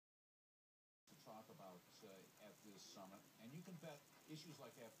summit, and you can bet issues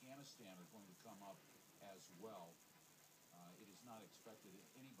like Afghanistan are going to come up as well. It is not expected that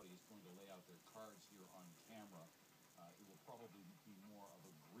anybody is going to lay out their cards here on camera. It will probably be more of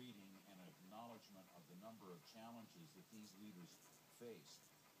a greeting and an acknowledgement of the number of challenges that these leaders face.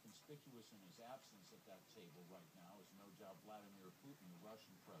 Conspicuous in his absence at that table right now is no doubt Vladimir Putin, the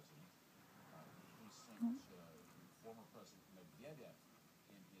Russian president. He sent former President Medvedev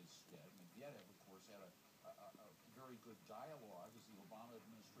in his stead. Medvedev, of course, had a very good dialogue as the Obama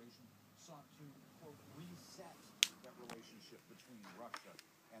administration sought to, quote, reset that relationship between Russia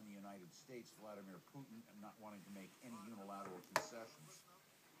and the United States. Vladimir Putin not wanting to make any unilateral concessions.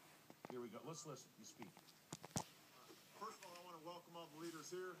 Here we go. Let's listen. You speak. First of all, I want to welcome all the leaders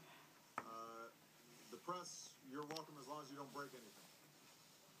here. The press, you're welcome as long as you don't break anything.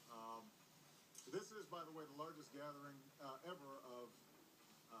 This is, by the way, the largest gathering ever of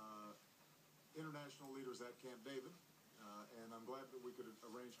international leaders at Camp David, and I'm glad that we could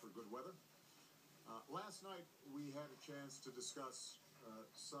arrange for good weather. Last night, we had a chance to discuss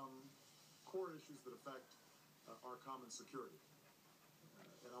some core issues that affect our common security.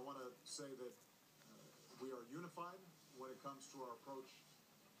 And I want to say that we are unified when it comes to our approach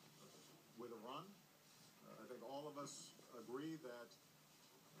with Iran. I think all of us agree that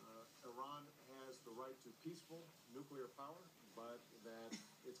Iran has the right to peaceful nuclear power, but that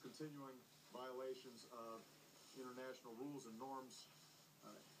it's continuing violations of international rules and norms,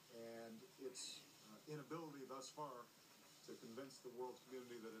 and its inability thus far to convince the world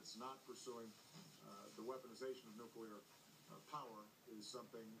community that it's not pursuing the weaponization of nuclear power is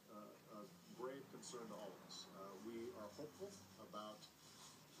something of grave concern to all of us. We are hopeful about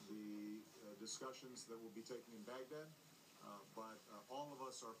the discussions that will be taken in Baghdad, but all of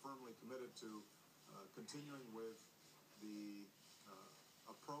us are firmly committed to continuing with the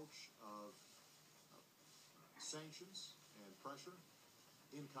approach of sanctions and pressure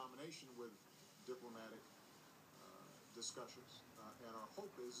in combination with diplomatic discussions. And our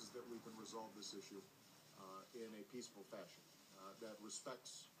hope is that we can resolve this issue in a peaceful fashion that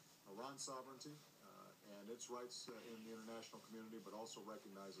respects Iran's sovereignty and its rights in the international community, but also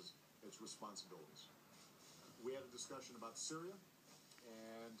recognizes its responsibilities. We had a discussion about Syria,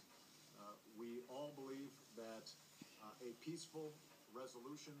 and we all believe that a peaceful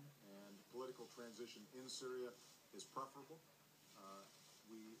resolution and political transition in Syria is preferable.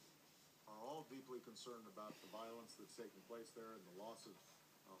 We are all deeply concerned about the violence that's taking place there and the loss of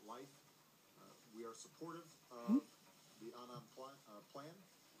life. We are supportive of the Annan plan,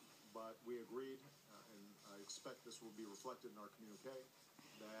 but we agreed, and I expect this will be reflected in our communique,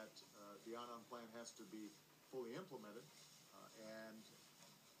 that the Annan plan has to be fully implemented, and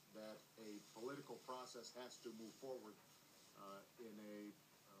that a political process has to move forward in a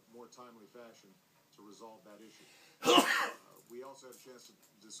more timely fashion to resolve that issue. We also had a chance to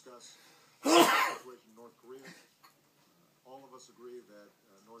discuss the situation in North Korea. All of us agree that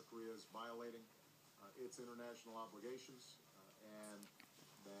North Korea is violating its international obligations, and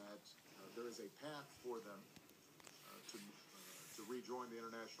that there is a path for them to rejoin the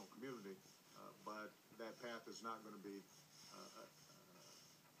international community, but that path is not going to be,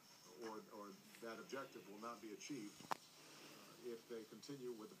 or that objective will not be achieved if they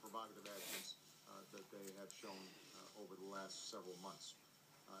continue with the provocative actions that they have shown over the last several months.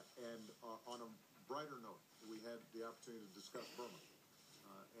 And on a brighter note, we had the opportunity to discuss Burma.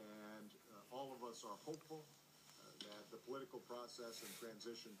 And all of us are hopeful that the political process and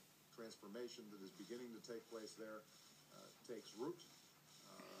transformation that is beginning to take place there takes root.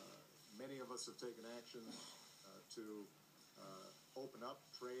 Many of us have taken actions to open up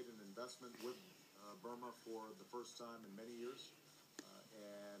trade and investment with Burma for the first time in many years.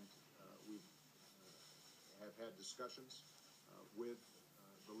 And we have had discussions with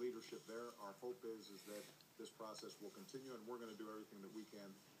the leadership there. Our hope is that this process will continue, and we're going to do everything that we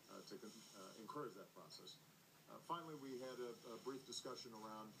can to encourage that process. Finally, we had a brief discussion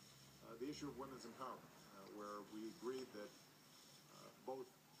around the issue of women's empowerment, where we agreed that both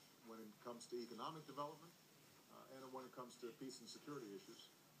when it comes to economic development and when it comes to peace and security issues,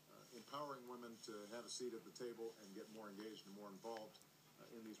 empowering women to have a seat at the table and get more engaged and more involved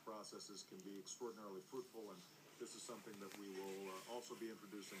in these processes can be extraordinarily fruitful, and this is something that we will also be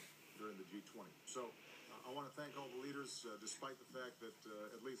introducing during the G20. So I want to thank all the leaders, despite the fact that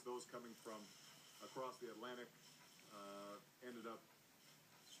at least those coming from across the Atlantic ended up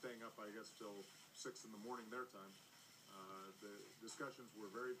staying up, I guess, till 6 in the morning their time. The discussions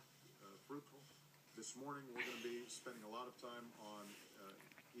were very fruitful. This morning we're going to be spending a lot of time on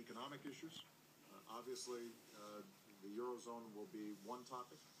economic issues. Obviously, the Eurozone will be one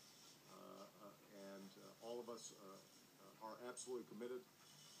topic. and all of us are absolutely committed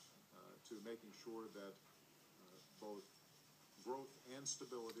to making sure that both growth and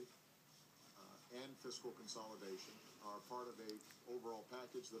stability and fiscal consolidation are part of a overall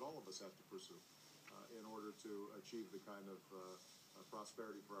package that all of us have to pursue in order to achieve the kind of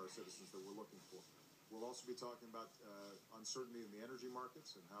prosperity for our citizens that we're looking for. We'll also be talking about uncertainty in the energy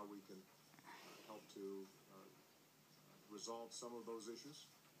markets and how we can help to resolve some of those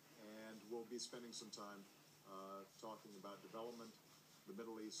issues. And we'll be spending some time talking about development, the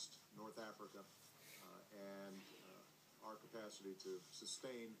Middle East, North Africa, and our capacity to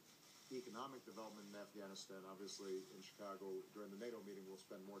sustain economic development in Afghanistan. Obviously, in Chicago, during the NATO meeting, we'll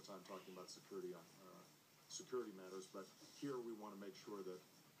spend more time talking about security matters. But here we want to make sure that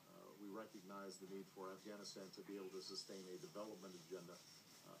we recognize the need for Afghanistan to be able to sustain a development agenda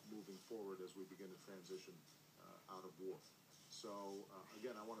moving forward as we begin to transition out of war. So,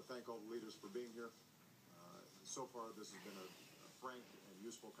 again, I want to thank all the leaders for being here. So far, this has been a frank and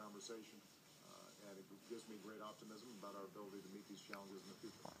useful conversation, and it gives me great optimism about our ability to meet these challenges in the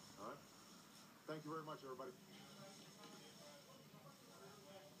future. All right? Thank you very much, everybody.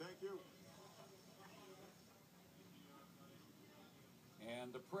 Thank you.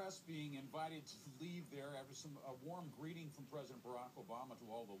 And the press being invited to leave there after a warm greeting from President Barack Obama to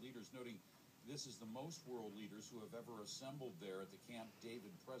all the leaders, noting this is the most world leaders who have ever assembled there at the Camp David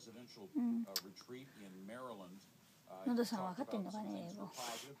presidential retreat in Maryland. He talked about some things that were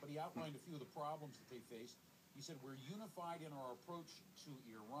positive, but he outlined a few of the problems that they faced. He said, we're unified in our approach to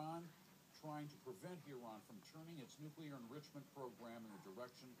Iran, trying to prevent Iran from turning its nuclear enrichment program in the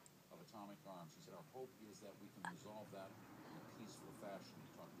direction of atomic arms. He said, our hope is that we can resolve that in a peaceful fashion.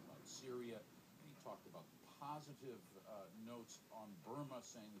 He talked about Syria, and he talked about positive notes on Burma,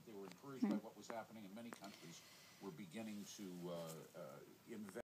 saying that they were encouraged by what was happening, and many countries were beginning to invest